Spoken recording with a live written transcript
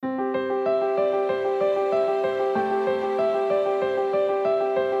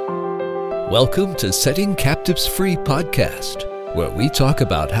Welcome to Setting Captives Free podcast, where we talk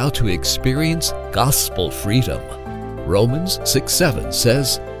about how to experience gospel freedom. Romans 6:7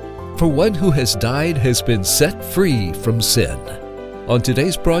 says, "For one who has died has been set free from sin." On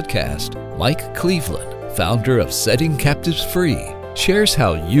today's broadcast, Mike Cleveland, founder of Setting Captives Free, shares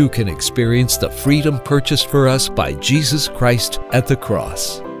how you can experience the freedom purchased for us by Jesus Christ at the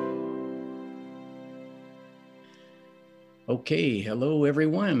cross. Okay, hello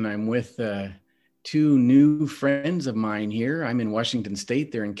everyone. I'm with two new friends of mine here. I'm in Washington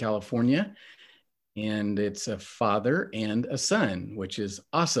State, they're in California, and it's a father and a son, which is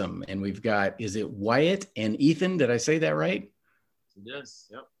awesome. And we've got, is it Wyatt and Ethan? Did I say that right? Yes,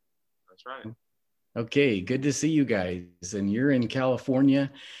 yep, that's right. Okay, good to see you guys. And you're in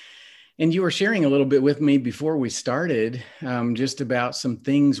California. And you were sharing a little bit with me before we started, just about some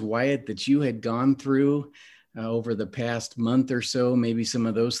things, Wyatt, that you had gone through over the past month or so. Maybe some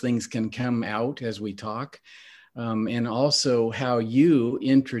of those things can come out as we talk. And also how you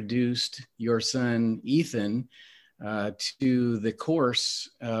introduced your son, Ethan, to the course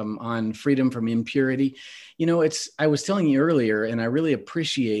on freedom from impurity. You know, I was telling you earlier, and I really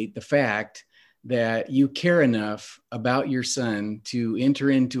appreciate the fact that you care enough about your son to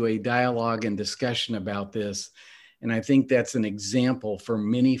enter into a dialogue and discussion about this. And I think that's an example for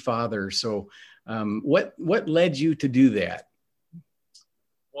many fathers. So what led you to do that?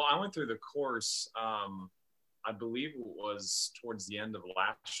 Well, I went through the course, I believe it was towards the end of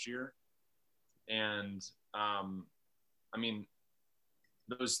last year. And I mean,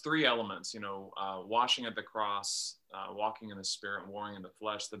 those three elements, washing at the cross, walking in the spirit, and warring in the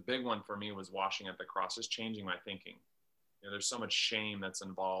flesh. The big one for me was washing at the cross, just changing my thinking. There's so much shame that's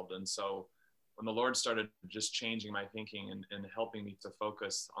involved. And so when the Lord started just changing my thinking and helping me to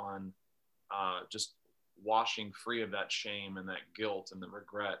focus on just washing free of that shame and that guilt and the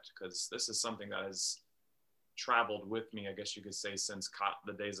regret, because this is something that has traveled with me, I guess you could say, since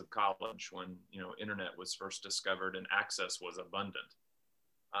the days of college, when internet was first discovered and access was abundant.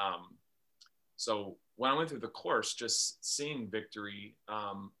 So when I went through the course, just seeing victory,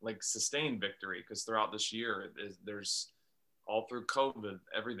 like sustained victory, because throughout this year, there's all through COVID,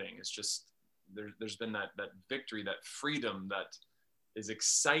 everything is just there's been that victory, that freedom that is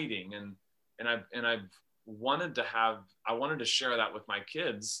exciting, and I've wanted to share that with my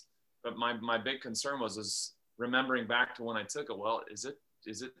kids, but my big concern was remembering back to when I took it. Well, is it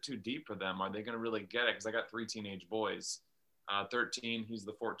too deep for them? Are they going to really get it? Because I got 3 teenage boys, 13, he's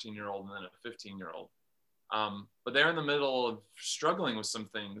the 14-year-old, and then a 15-year-old. But they're in the middle of struggling with some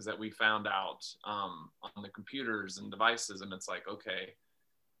things that we found out on the computers and devices, and it's like, okay,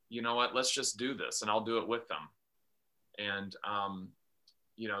 you know what? Let's just do this, and I'll do it with them. And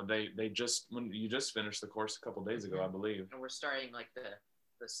they just, when you just finished the course a couple of days ago, I believe. And we're starting like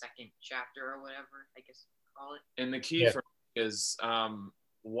the second chapter or whatever, I guess you call it. And the key for me is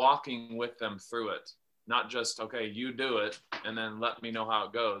walking with them through it, not just, okay, you do it and then let me know how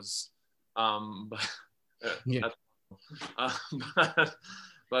it goes.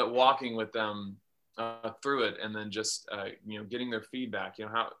 But walking with them through it, and then just getting their feedback.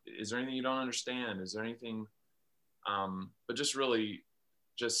 How is there anything you don't understand? Is there anything? But just really,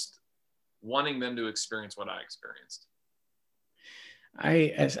 just wanting them to experience what I experienced.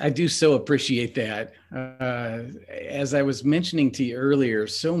 I do so appreciate that. As I was mentioning to you earlier,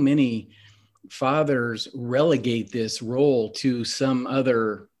 so many fathers relegate this role to some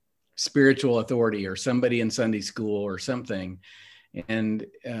other spiritual authority or somebody in Sunday school or something. And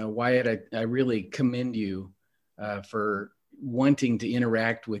Wyatt, I really commend you for wanting to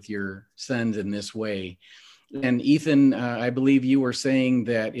interact with your sons in this way. And Ethan, I believe you were saying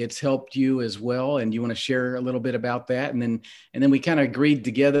that it's helped you as well, and you want to share a little bit about that. And then we kind of agreed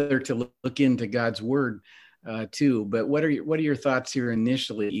together to look into God's word too. But what are your thoughts here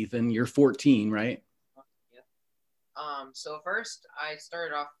initially, Ethan? You're 14, right? Yeah. So first, I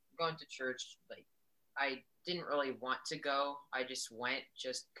started off going to church. Like, I didn't really want to go. I just went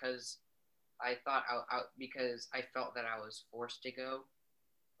just because I thought because I felt that I was forced to go.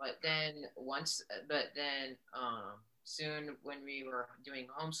 But then soon when we were doing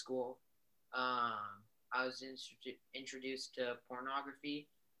homeschool, I was introduced to pornography,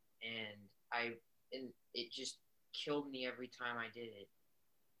 and it just killed me every time I did it.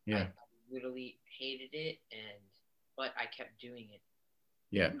 Yeah. I literally hated it, but I kept doing it.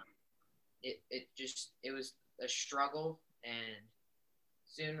 Yeah. It was a struggle, and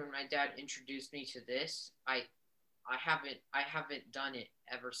soon when my dad introduced me to this, I haven't done it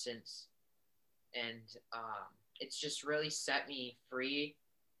ever since, and it's just really set me free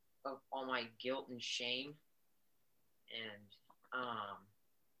of all my guilt and shame, and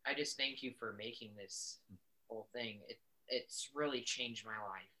I just thank you for making this whole thing. It's really changed my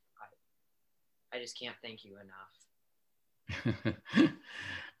life. I just can't thank you enough.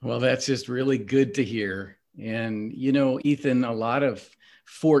 Well, that's just really good to hear. And, Ethan, a lot of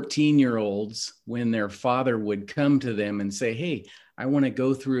 14-year-olds, when their father would come to them and say, hey, I want to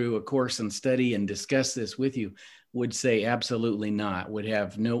go through a course and study and discuss this with you, would say absolutely not, would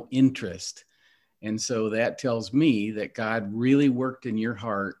have no interest. And so that tells me that God really worked in your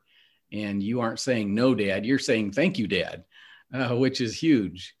heart, and you aren't saying no, Dad, you're saying thank you, Dad, which is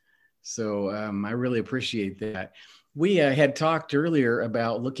huge. So I really appreciate that. We had talked earlier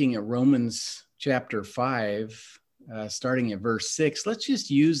about looking at Romans chapter 5, starting at verse 6. Let's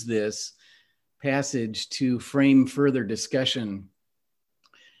just use this passage to frame further discussion.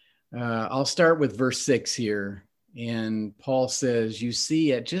 I'll start with verse 6 here. And Paul says, you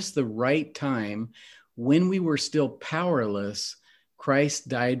see, at just the right time, when we were still powerless, Christ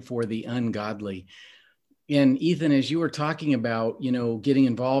died for the ungodly. And Ethan, as you were talking about, getting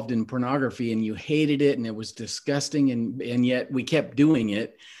involved in pornography and you hated it and it was disgusting and yet we kept doing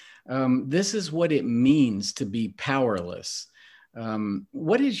it. This is what it means to be powerless.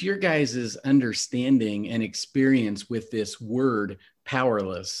 What is your guys' understanding and experience with this word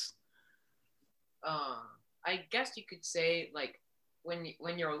powerless? I guess you could say, like,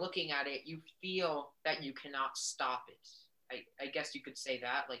 when you're looking at it, you feel that you cannot stop it. I guess you could say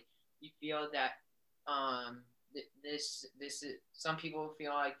that, like, you feel that this is, some people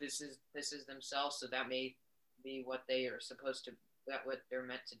feel like this is themselves, so that may be what they are supposed to, that what they're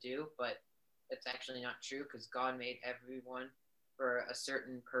meant to do, but it's actually not true, because God made everyone for a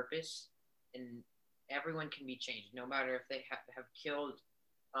certain purpose, and everyone can be changed, no matter if they have killed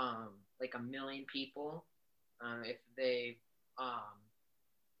like 1 million people, if they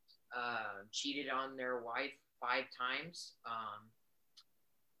cheated on their wife 5 times,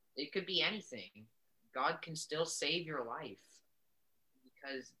 it could be anything. God can still save your life,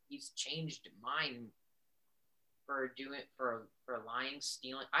 because he's changed mine for lying,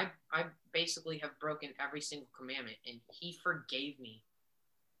 stealing. I basically have broken every single commandment, and he forgave me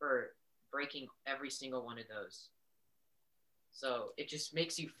for breaking every single one of those. So it just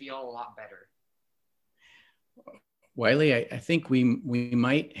makes you feel a lot better. Wiley, I think we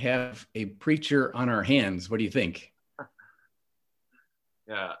might have a preacher on our hands. What do you think?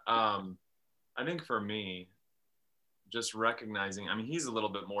 Yeah, I think for me, just recognizing, I mean, he's a little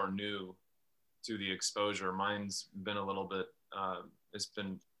bit more new to the exposure. Mine's been a little bit, it's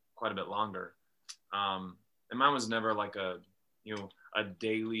been quite a bit longer. And mine was never like a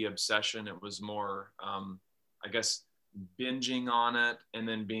daily obsession. It was more, I guess, binging on it and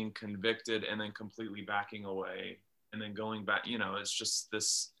then being convicted and then completely backing away and then going back, it's just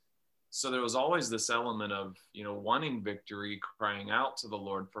this. So there was always this element of, wanting victory, crying out to the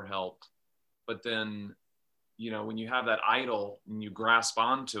Lord for help. But then, when you have that idol and you grasp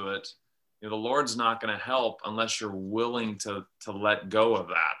onto it, the Lord's not going to help unless you're willing to let go of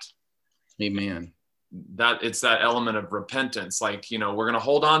that. Amen. That it's that element of repentance. Like, we're going to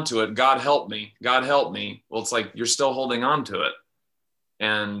hold on to it. God help me. God help me. Well, it's like you're still holding on to it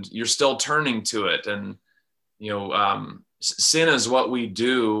and you're still turning to it. And, sin is what we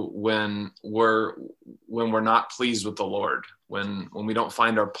do when we're not pleased with the Lord, when we don't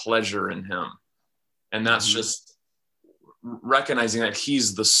find our pleasure in him. And that's just recognizing that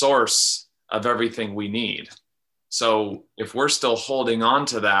he's the source of everything we need. So if we're still holding on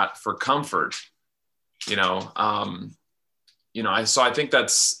to that for comfort, so I think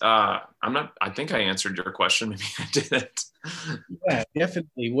that's, I think I answered your question. Maybe I didn't. Yeah,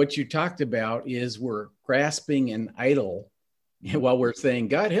 definitely. What you talked about is we're grasping an idol while we're saying,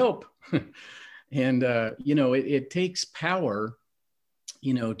 God help. And, it takes power,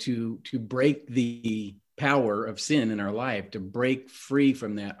 to break the power of sin in our life, to break free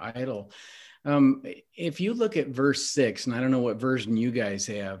from that idol. If you look at verse 6, and I don't know what version you guys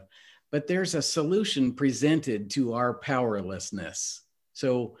have, but there's a solution presented to our powerlessness.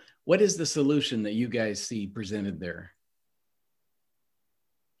 So what is the solution that you guys see presented there?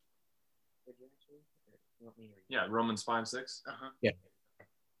 Yeah, Romans 5:6. Yeah.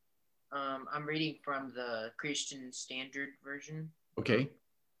 I'm reading from the Christian Standard Version. Okay.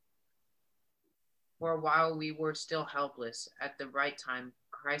 For while we were still helpless, at the right time,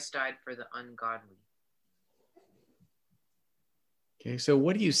 Christ died for the ungodly. Okay, so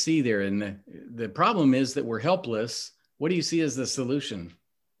what do you see there? And the problem is that we're helpless. What do you see as the solution?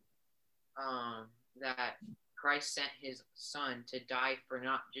 That Christ sent his son to die for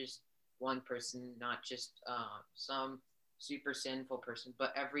not just one person, not just some super sinful person,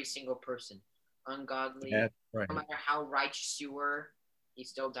 but every single person. Ungodly, That's right. No matter how righteous you were, He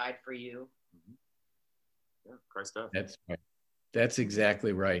still died for you. Yeah, Christ death. That's right. That's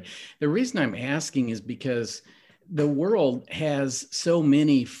exactly right. The reason I'm asking is because the world has so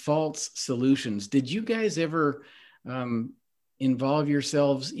many false solutions. Did you guys ever involve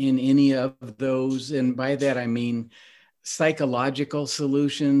yourselves in any of those? And by that, I mean psychological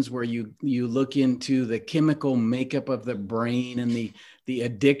solutions where you look into the chemical makeup of the brain and the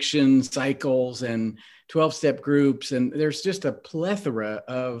addiction cycles and 12-step groups. And there's just a plethora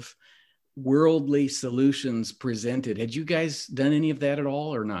of worldly solutions presented. Had you guys done any of that at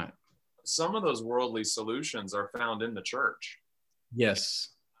all or not? Some of those worldly solutions are found in the church. Yes.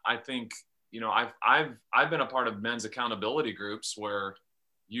 I think, I've been a part of men's accountability groups where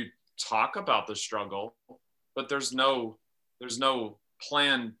you talk about the struggle, but there's no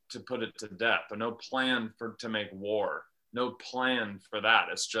plan to put it to death, or no plan to make war, no plan for that.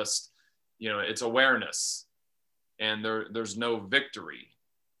 It's just, it's awareness, and there's no victory,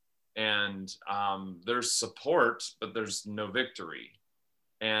 and there's support, but there's no victory.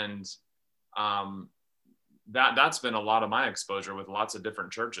 And that's been a lot of my exposure with lots of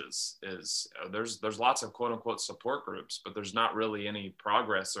different churches is there's lots of quote unquote support groups, but there's not really any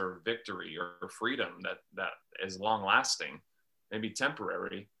progress or victory or freedom that is long lasting, maybe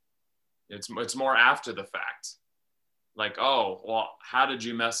temporary. It's more after the fact. Like, oh, well, how did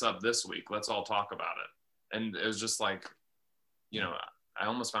you mess up this week? Let's all talk about it. And it was just like, I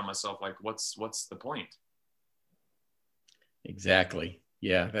almost found myself like, what's the point? Exactly.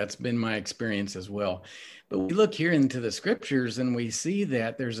 Yeah, that's been my experience as well. But we look here into the scriptures and we see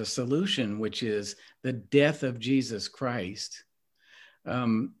that there's a solution, which is the death of Jesus Christ.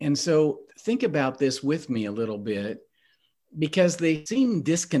 And so think about this with me a little bit, because they seem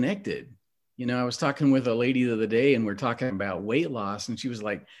disconnected. I was talking with a lady the other day and we're talking about weight loss, and she was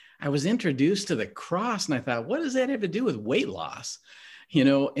like, I was introduced to the cross, and I thought, what does that have to do with weight loss?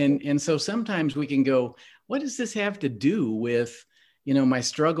 And so sometimes we can go, what does this have to do with my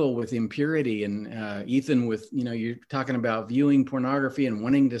struggle with impurity? And Ethan, with, you're talking about viewing pornography and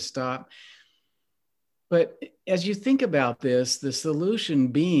wanting to stop. But as you think about this, the solution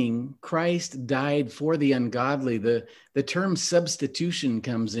being Christ died for the ungodly. The term substitution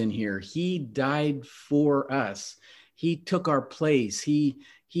comes in here. He died for us. He took our place. He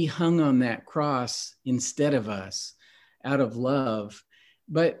hung on that cross instead of us out of love.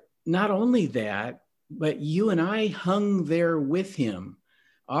 But not only that, but you and I hung there with him.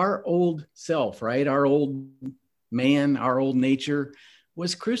 Our old self, right? Our old man, our old nature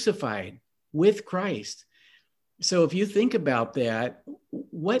was crucified with Christ. So if you think about that,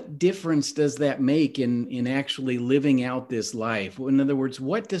 what difference does that make in actually living out this life? In other words,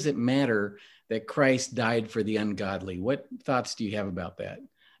 what does it matter that Christ died for the ungodly? What thoughts do you have about that?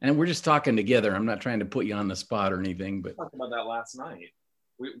 And we're just talking together. I'm not trying to put you on the spot or anything, but we talked about that last night.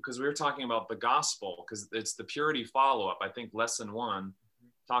 Because we were talking about the gospel, because it's the purity follow-up. I think lesson 1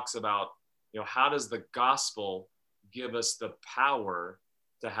 talks about, how does the gospel give us the power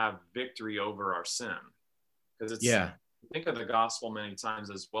to have victory over our sin? Because think of the gospel many times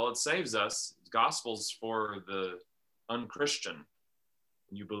as, well, it saves us. Gospel's for the unchristian.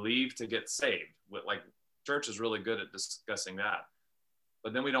 You believe to get saved. Like, church is really good at discussing that.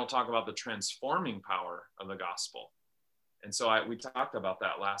 But then we don't talk about the transforming power of the gospel. And so we talked about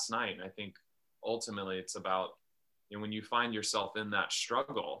that last night. And I think ultimately it's about, when you find yourself in that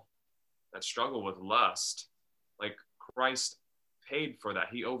struggle with lust, like Christ paid for that.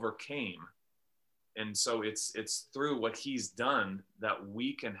 He overcame. And so it's through what he's done that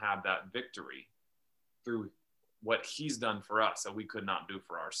we can have that victory, through what he's done for us that we could not do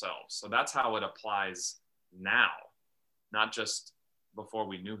for ourselves. So that's how it applies now, not just before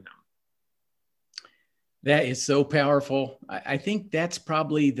we knew him. That is so powerful. I think that's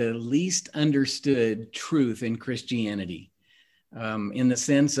probably the least understood truth in Christianity, in the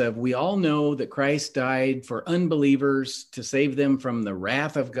sense of, we all know that Christ died for unbelievers to save them from the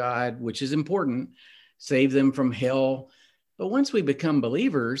wrath of God, which is important, save them from hell. But once we become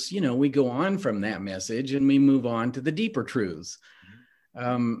believers, we go on from that message and we move on to the deeper truths.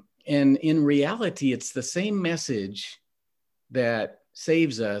 And in reality, it's the same message that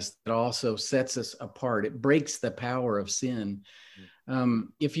saves us that also sets us apart. It breaks the power of sin.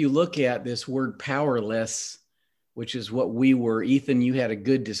 If you look at this word powerless, which is what we were, Ethan, you had a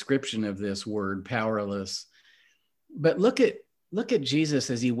good description of this word, powerless. But look at Jesus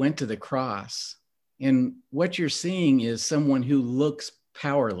as he went to the cross. And what you're seeing is someone who looks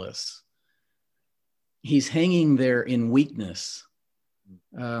powerless. He's hanging there in weakness.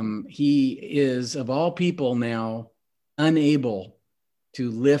 He is, of all people now, unable to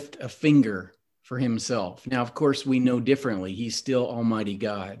lift a finger for himself. Now, of course, we know differently. He's still Almighty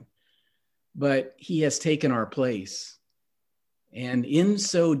God, but he has taken our place. And in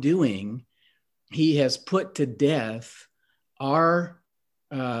so doing, he has put to death our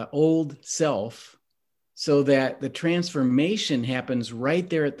old self so that the transformation happens right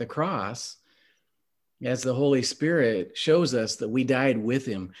there at the cross as the Holy Spirit shows us that we died with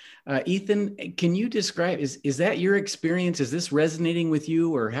him. Ethan, can you describe, is that your experience? Is this resonating with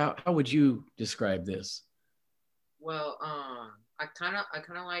you, or how would you describe this? Well, I kind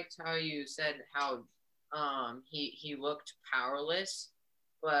of liked how you said how he looked powerless,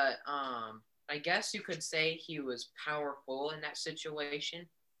 but I guess you could say he was powerful in that situation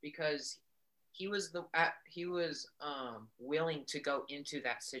because he was willing to go into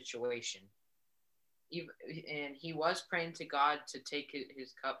that situation. And he was praying to God to take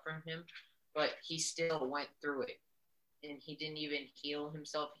his cup from him, but he still went through it. And he didn't even heal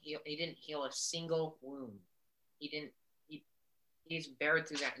himself. He didn't heal a single wound. He's buried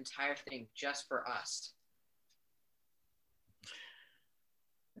through that entire thing just for us.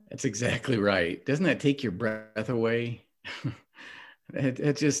 That's exactly right. Doesn't that take your breath away?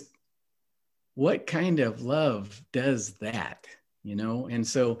 It just, what kind of love does that? And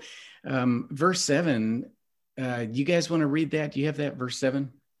so verse 7, you guys want to read that? Do you have that, verse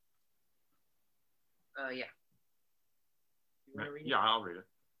 7? Yeah. Yeah, I'll read it.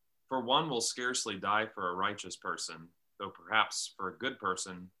 For one will scarcely die for a righteous person, though perhaps for a good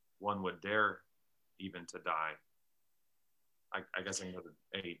person, one would dare even to die. I guess I can go to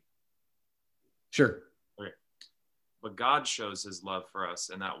 8. Sure. Okay. But God shows his love for us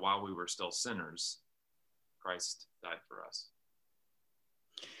in that while we were still sinners, Christ died for us.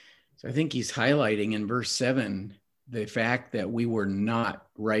 So I think he's highlighting in verse 7 the fact that we were not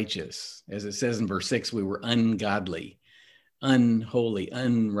righteous. As it says in verse 6, we were ungodly, unholy,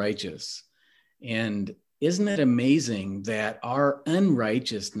 unrighteous. And isn't it amazing that our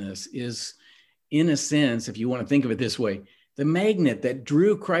unrighteousness is, in a sense, if you want to think of it this way, the magnet that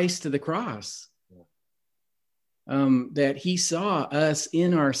drew Christ to the cross? That he saw us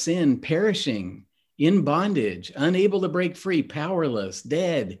in our sin, perishing, in bondage, unable to break free, powerless,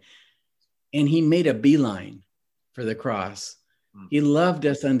 dead. And he made a beeline for the cross. He loved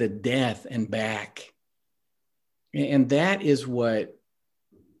us unto death and back. And that is what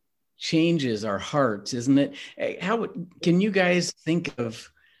changes our hearts, isn't it? How can you guys think of,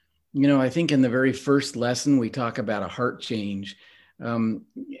 I think in the very first lesson, we talk about a heart change.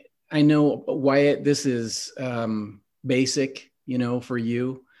 I know, Wyatt, this is basic, for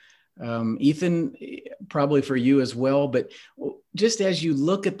you. Ethan, probably for you as well. But just as you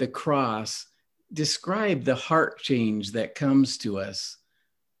look at the cross, describe the heart change that comes to us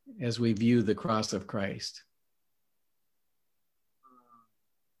as we view the cross of Christ.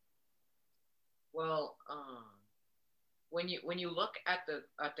 Well, when you look at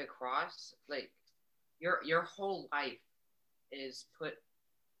the cross, like your whole life is put,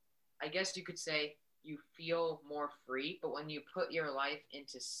 I guess you could say you feel more free, but when you put your life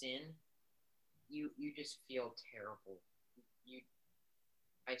into sin, you just feel terrible.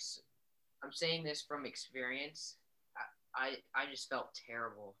 I'm saying this from experience. I just felt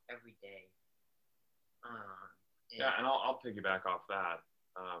terrible every day. And I'll piggyback off that.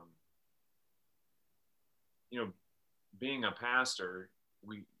 Being a pastor,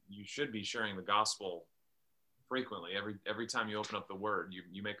 you should be sharing the gospel frequently. Every time you open up the word,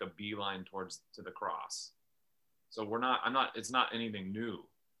 you make a beeline to the cross. So it's not anything new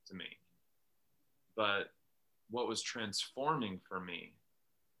to me. But what was transforming for me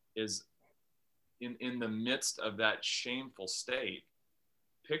is in the midst of that shameful state,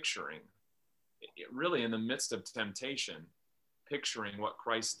 picturing, really in the midst of temptation, picturing what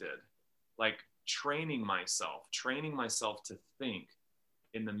Christ did, like training myself to think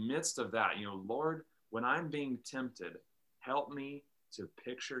in the midst of that, Lord, when I'm being tempted, help me to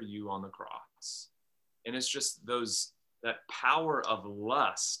picture you on the cross. And it's just that power of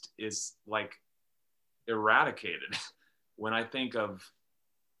lust is like eradicated when I think of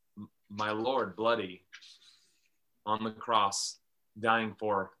my Lord bloody on the cross, dying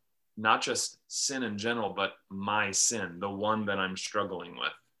for not just sin in general, but my sin, the one that I'm struggling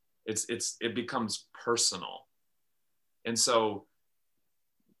with. It becomes personal. And so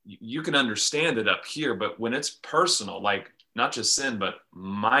you can understand it up here, but when it's personal, like not just sin, but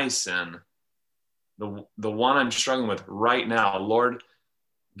my sin, the one I'm struggling with right now, Lord,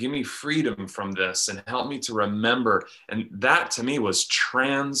 give me freedom from this and help me to remember. And that to me was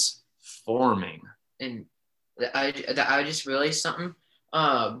transforming. And I just realized something.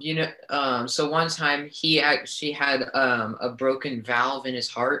 So one time he actually had a broken valve in his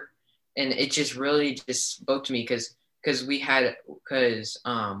heart, and it just really just spoke to me because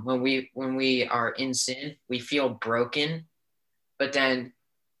when we are in sin, we feel broken, but then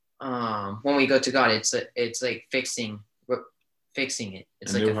when we go to God, it's like fixing it.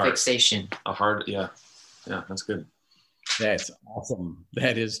 It's like a heart. fixation. A heart, yeah, that's good. That's awesome.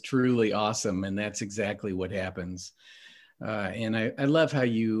 That is truly awesome, and that's exactly what happens. And I love how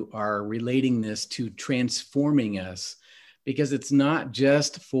you are relating this to transforming us, because it's not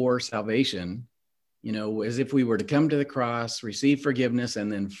just for salvation, you know, as if we were to come to the cross, receive forgiveness,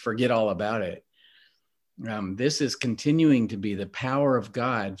 and then forget all about it. This is continuing to be the power of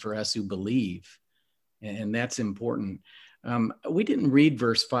God for us who believe, and that's important. We didn't read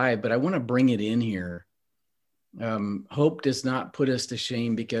verse 5, but I want to bring it in here. Hope does not put us to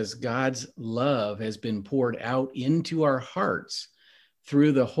shame, because God's love has been poured out into our hearts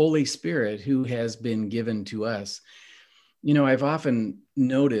through the Holy Spirit who has been given to us. You know, I've often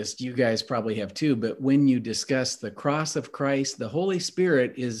noticed, you guys probably have too, but when you discuss the cross of Christ, the Holy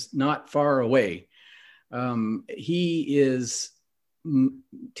Spirit is not far away. He is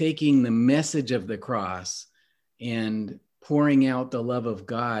taking the message of the cross and pouring out the love of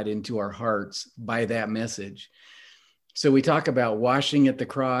God into our hearts by that message. So we talk about washing at the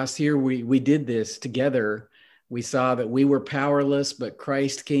cross. Here we did this together. We saw that we were powerless, but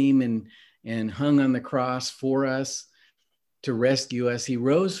Christ came and hung on the cross for us to rescue us. He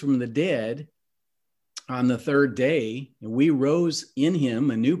rose from the dead on the third day, and we rose in him,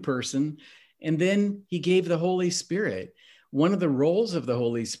 a new person, and then he gave the Holy Spirit. One of the roles of the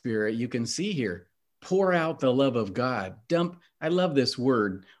Holy Spirit you can see here: pour out the love of God. Dump. I love this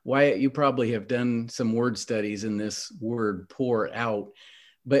word. Wyatt, you probably have done some word studies in this word, pour out,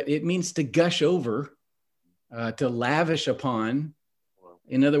 but it means to gush over, to lavish upon.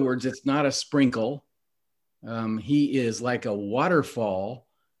 In other words, it's not a sprinkle. He is like a waterfall,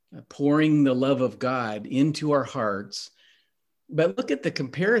 pouring the love of God into our hearts. But look at the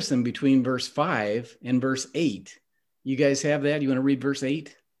comparison between verse 5 and verse 8. You guys have that? You want to read verse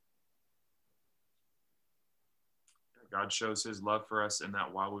 8? God shows his love for us in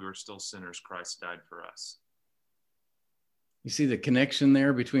that while we were still sinners, Christ died for us. You see the connection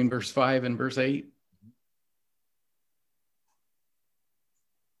there between verse 5 and verse 8?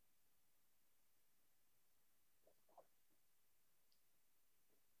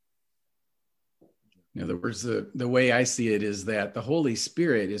 In other words, the way I see it is that the Holy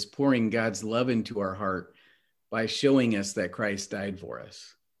Spirit is pouring God's love into our heart by showing us that Christ died for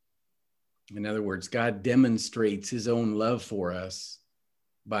us. In other words, God demonstrates his own love for us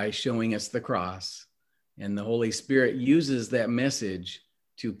by showing us the cross, and the Holy Spirit uses that message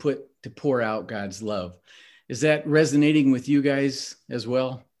to pour out God's love. Is that resonating with you guys as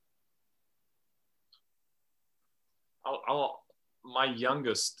well? My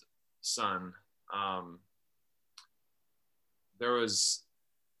youngest son, there was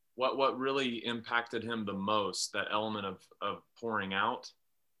what really impacted him the most, that element of pouring out,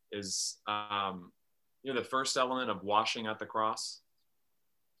 is the first element of washing at the cross.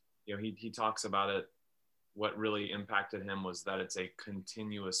 He talks about it. What really impacted him was that it's a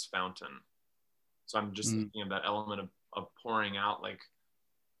continuous fountain. So I'm just thinking of that element of pouring out. Like,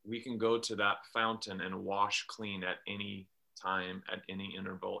 we can go to that fountain and wash clean at any time, at any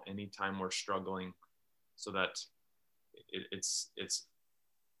interval, anytime we're struggling, so that it's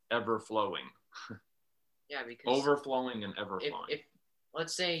ever flowing. Yeah, because overflowing and ever flowing. If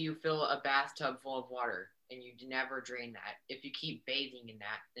let's say you fill a bathtub full of water and you never drain that, if you keep bathing in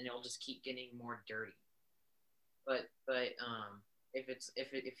that, then it'll just keep getting more dirty. But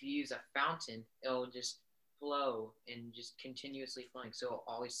if you use a fountain, it'll just flow and just continuously flowing, so it'll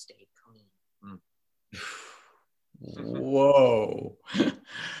always stay clean. Whoa,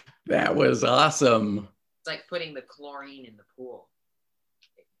 that was awesome. It's like putting the chlorine in the pool.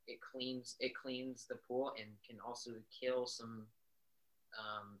 It cleans the pool and can also kill some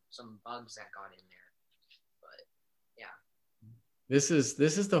bugs that got in there. But yeah, this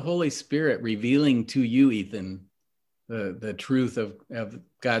is the Holy Spirit revealing to you, Ethan, the truth of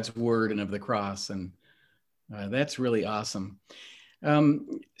God's word and of the cross, and that's really awesome.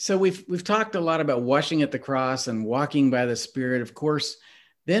 So we've talked a lot about washing at the cross and walking by the Spirit. Of course,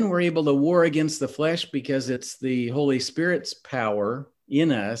 then we're able to war against the flesh because it's the Holy Spirit's power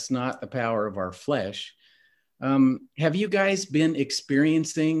in us, not the power of our flesh. Have you guys been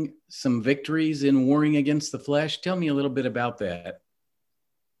experiencing some victories in warring against the flesh? Tell me a little bit about that.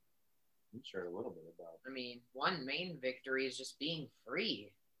 You shared a little bit about it. I mean, one main victory is just being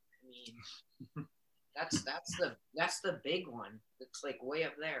free. I mean, that's the big one. It's like way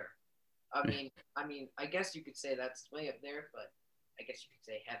up there. I mean, I guess you could say that's way up there, but I guess you could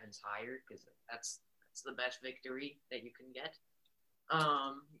say heaven's higher, because that's the best victory that you can get.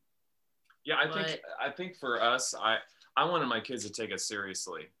 Yeah, I think for us, I wanted my kids to take it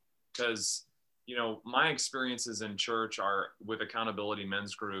seriously, because my experiences in church are with Accountability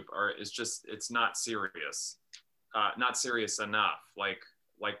Men's Group it's not serious, not serious enough. Like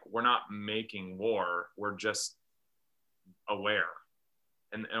we're not making war, we're just aware,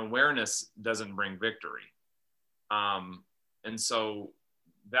 and awareness doesn't bring victory. And so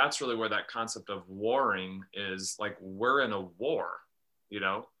that's really where that concept of warring is. Like, we're in a war,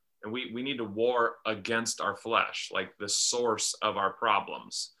 and we need to war against our flesh, like the source of our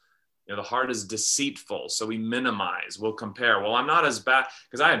problems. The heart is deceitful, so we minimize, we'll compare. Well, I'm not as bad,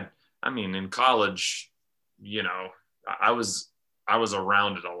 because in college, I was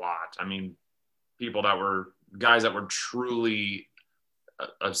around it a lot. Guys that were truly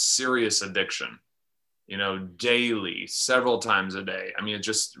a serious addiction, daily, several times a day. It's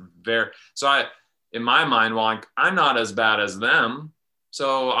just in my mind, well, I'm not as bad as them,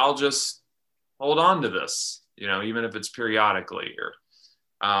 so I'll just hold on to this, even if it's periodically,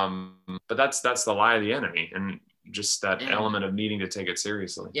 but that's the lie of the enemy, and just that element of needing to take it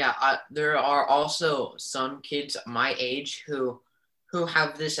seriously. Yeah, there are also some kids my age who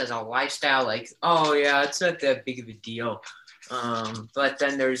have this as a lifestyle, like, oh yeah, it's not that big of a deal. But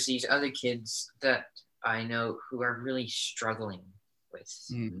then there's these other kids that I know who are really struggling with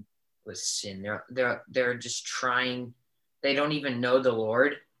sin. They're just trying. They don't even know the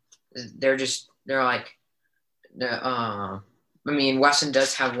Lord. They're like, Weston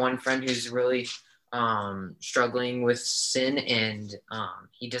does have one friend who's really struggling with sin, and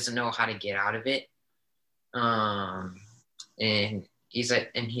he doesn't know how to get out of it. And he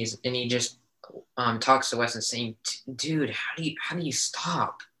just talks to Weston saying, dude, how do you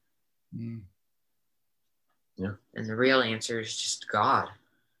stop? Yeah. And the real answer is just God.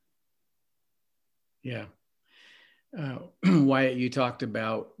 Yeah. Wyatt, you talked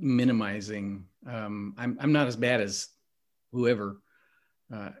about minimizing. I'm not as bad as whoever.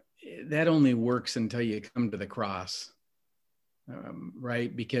 That only works until you come to the cross,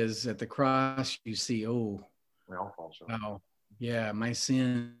 right? Because at the cross you see, oh, we all fall short. Wow, yeah, my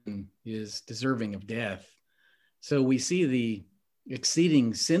sin is deserving of death. So we see the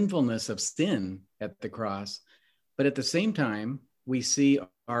exceeding sinfulness of sin at the cross, but at the same time, we see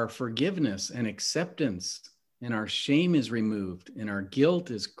our forgiveness and acceptance, and our shame is removed, and our guilt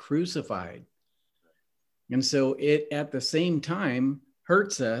is crucified. And so it, at the same time,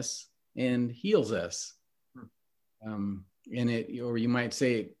 hurts us and heals us. And or you might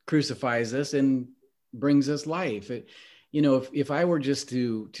say it crucifies us and brings us life. If I were just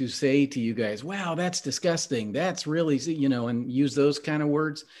to say to you guys, wow, that's disgusting, that's really, and use those kind of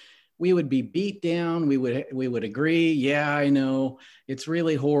words, we would be beat down. We would agree. Yeah, I know it's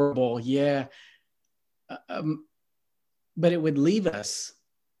really horrible. Yeah. But it would leave us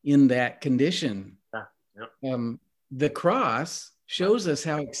in that condition. Yeah. Yep. The cross shows us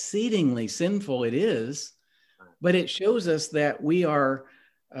how exceedingly sinful it is, but it shows us that we are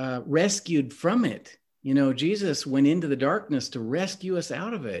rescued from it. Jesus went into the darkness to rescue us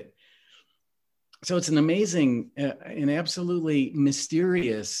out of it. So it's an amazing and absolutely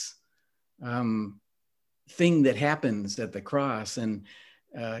mysterious thing that happens at the cross, and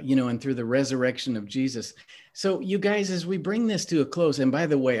through the resurrection of Jesus. So you guys, as we bring this to a close, and by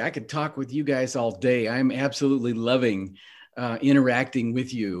the way, I could talk with you guys all day. I'm absolutely loving interacting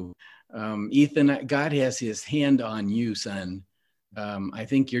with you. Ethan, God has his hand on you, son. I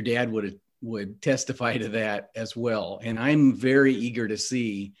think your dad would testify to that as well. And I'm very eager to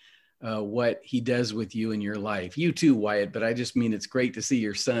see what he does with you in your life. You too, Wyatt, but I just mean it's great to see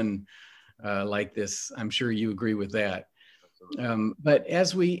your son like this. I'm sure you agree with that. But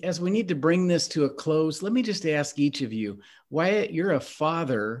as we need to bring this to a close, let me just ask each of you, Wyatt, you're a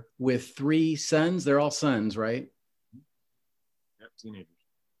father with 3 sons. They're all sons, right? Yep, teenagers.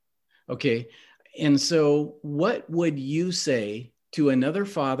 Okay. And so what would you say to another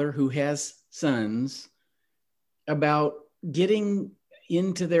father who has sons about getting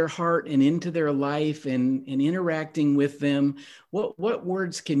into their heart and into their life and interacting with them? What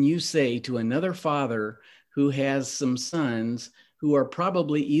words can you say to another father who has some sons who are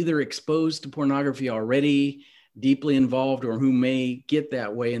probably either exposed to pornography already, deeply involved, or who may get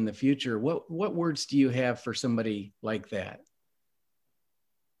that way in the future? What words do you have for somebody like that?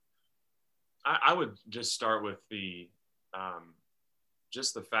 I would just start with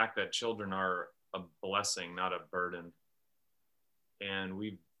just the fact that children are a blessing, not a burden. And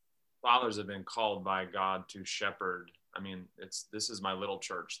fathers have been called by God to shepherd. This is my little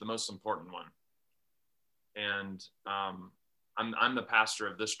church, the most important one. And I'm the pastor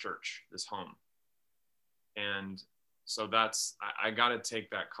of this church, this home. And so I got to take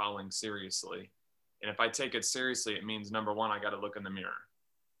that calling seriously. And if I take it seriously, it means, number one, I got to look in the mirror.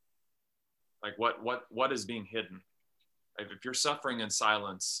 Like what is being hidden? If you're suffering in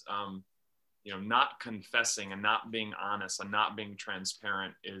silence, not confessing and not being honest and not being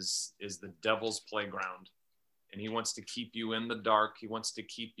transparent is the devil's playground. And he wants to keep you in the dark. He wants to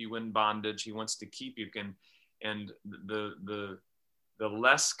keep you in bondage. He wants to keep you and the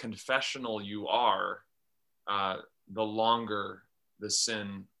less confessional you are, the longer the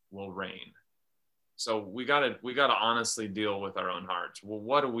sin will reign. So we gotta honestly deal with our own hearts. Well,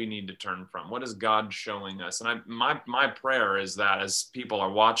 what do we need to turn from? What is God showing us? And my prayer is that as people are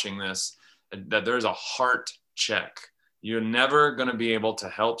watching this, that there's a heart check. You're never going to be able to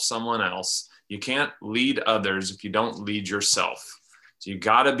help someone else. You can't lead others if you don't lead yourself. So you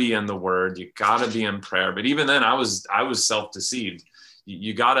got to be in the Word. You got to be in prayer. But even then, I was self-deceived.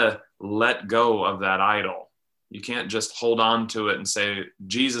 You got to let go of that idol. You can't just hold on to it and say,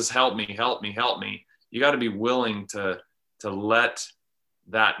 Jesus, help me, help me, help me. You got to be willing to let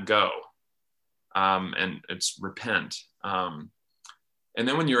that go, and it's repent. And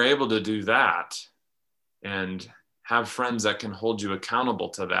then when you're able to do that and have friends that can hold you accountable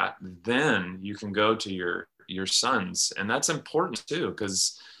to that, then you can go to your sons. And that's important too,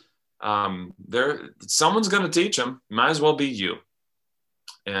 because someone's going to teach them. Might as well be you.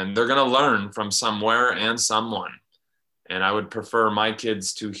 And they're going to learn from somewhere and someone. And I would prefer my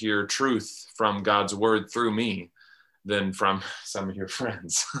kids to hear truth from God's word through me than from some of your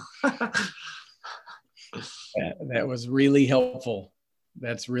friends. That was really helpful.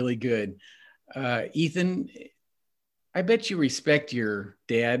 That's really good. Ethan, I bet you respect your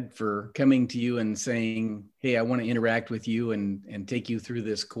dad for coming to you and saying, hey, I want to interact with you and take you through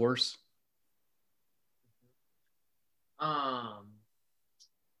this course.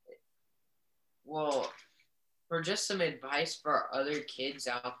 Well, for just some advice for other kids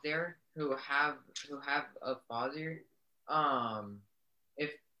out there who have a father,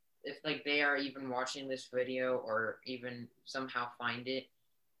 if like they are even watching this video or even somehow find it,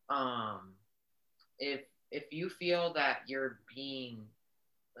 if you feel that you're being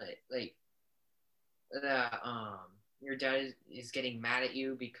like your dad is getting mad at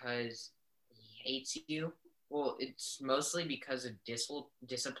you because he hates you, well, it's mostly because of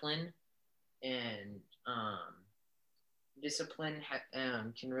discipline. And discipline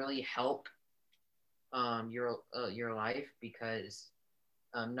can really help your life, because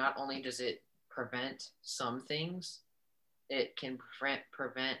not only does it prevent some things, it can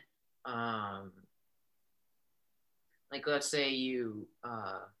prevent like, let's say you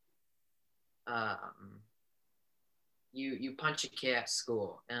punch a kid at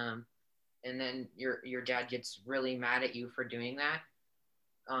school, and then your dad gets really mad at you for doing that.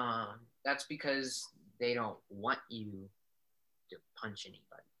 That's because they don't want you to punch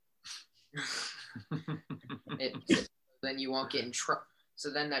anybody. Then you won't get in trouble.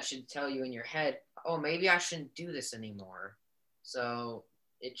 So then that should tell you in your head, oh, maybe I shouldn't do this anymore. So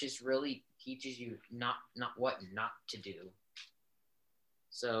it just really teaches you not what not to do.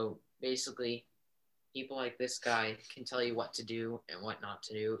 So basically, people like this guy can tell you what to do and what not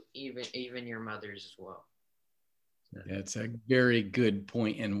to do, even your mothers as well. That's a very good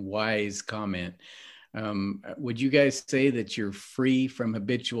point and wise comment. Would you guys say that you're free from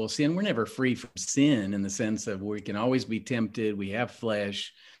habitual sin? We're never free from sin in the sense of we can always be tempted. We have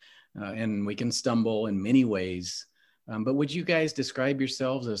flesh, and we can stumble in many ways. But would you guys describe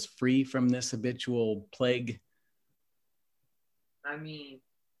yourselves as free from this habitual plague? I mean,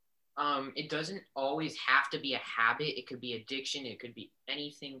 it doesn't always have to be a habit. It could be addiction. It could be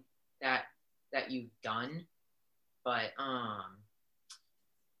anything that you've done. But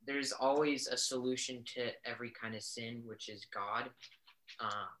there's always a solution to every kind of sin, which is God.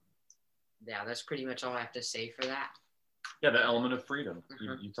 Yeah, that's pretty much all I have to say for that. Yeah, the element of freedom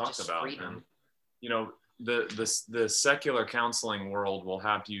you talked just about. Freedom. And, you know, the secular counseling world will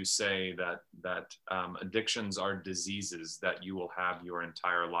have you say that addictions are diseases that you will have your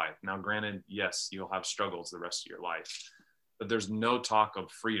entire life. Now, granted, yes, you'll have struggles the rest of your life, but there's no talk of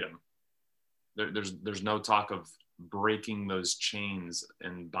freedom. There's no talk of breaking those chains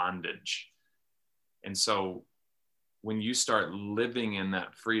and bondage. And so when you start living in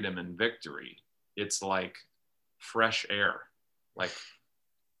that freedom and victory, it's like fresh air. Like,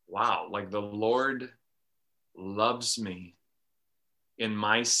 wow, like the Lord loves me in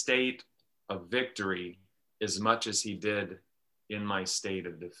my state of victory as much as he did in my state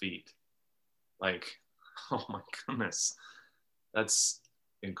of defeat. Like, oh my goodness, that's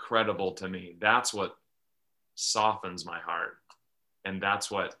incredible to me. That's what softens my heart. And that's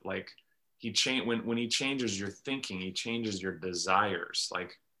what, like, when he changes your thinking, he changes your desires.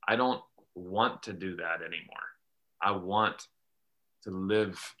 Like, I don't want to do that anymore. I want to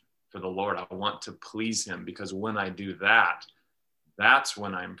live for the Lord. I want to please him, because when I do that, that's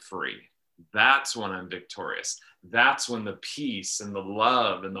when I'm free. That's when I'm victorious. That's when the peace and the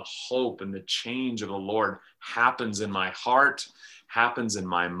love and the hope and the change of the Lord happens in my heart, happens in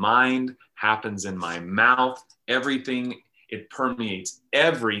my mind, happens in my mouth. Everything, it permeates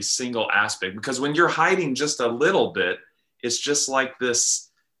every single aspect. Because when you're hiding just a little bit, it's just like this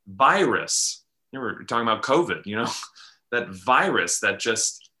virus. You know, we're talking about COVID, you know, that virus that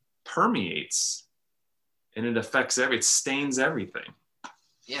just permeates and it affects it stains everything.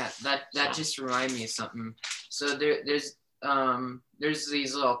 Yeah, that just reminded me of something. So there's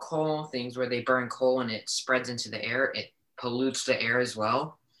these little coal things where they burn coal and it spreads into the air. It pollutes the air as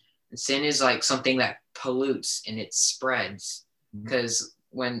well. And sin is like something that pollutes and it spreads, because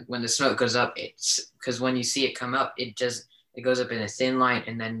when the smoke goes up, because when you see it come up, it goes up in a thin line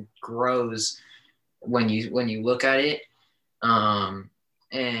and then grows when you look at it, and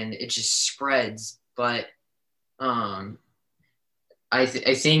it just spreads. But I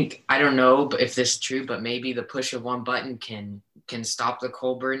think, I don't know if this is true, but maybe the push of one button can stop the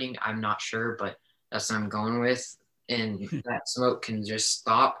coal burning. I'm not sure, but that's what I'm going with. And that smoke can just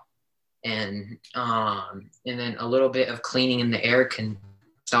stop. And then a little bit of cleaning in the air can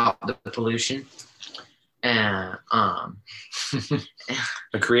stop the pollution. And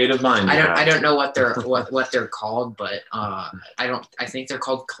a creative mind. I don't know what they're called, but I think they're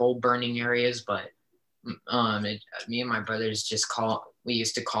called coal burning areas, but me and my brothers we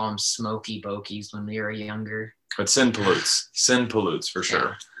used to call them smoky bokies when we were younger. But sin pollutes for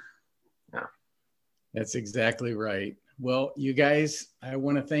sure. Yeah. That's exactly right. Well, you guys, I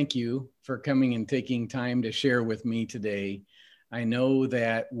want to thank you for coming and taking time to share with me today. I know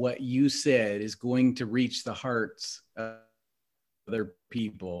that what you said is going to reach the hearts of other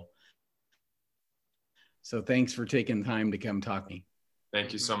people. So thanks for taking time to come talk to me.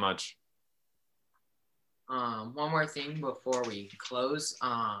 Thank you so much. One more thing before we close.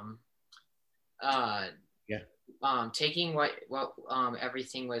 Taking what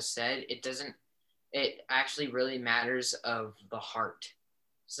everything was said, it actually really matters of the heart.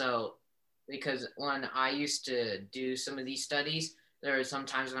 So, because when I used to do some of these studies, there were some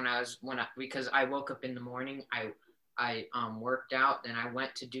times because I woke up in the morning, I worked out, then I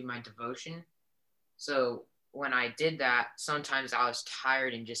went to do my devotion. So when I did that, sometimes I was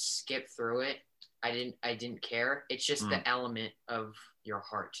tired and just skipped through it. I didn't care. It's just the element of your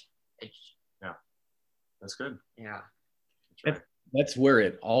heart. Yeah, that's good. Yeah, that's, right. That's where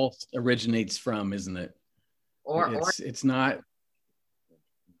it all originates from, isn't it? It's not.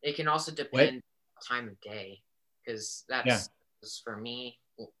 It can also depend on time of day, because was for me,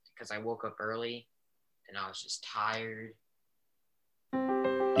 because I woke up early and I was just tired.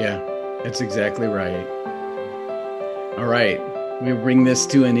 Yeah, that's exactly right. All right. We bring this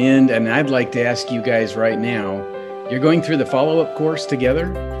to an end, and I'd like to ask you guys right now, you're going through the follow-up course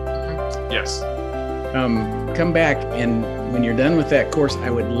together? Yes. Come back, and when you're done with that course,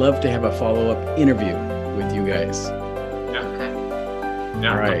 I would love to have a follow-up interview with you guys. Yeah. Okay.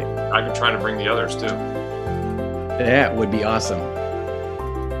 Yeah. All right. I could try to bring the others too. That would be awesome.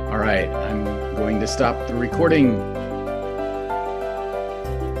 All right. I'm going to stop the recording.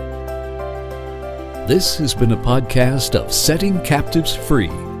 This has been a podcast of Setting Captives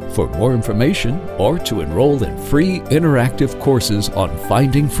Free. For more information or to enroll in free interactive courses on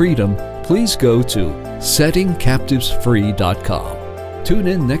finding freedom, please go to settingcaptivesfree.com. Tune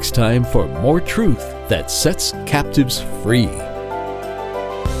in next time for more truth that sets captives free.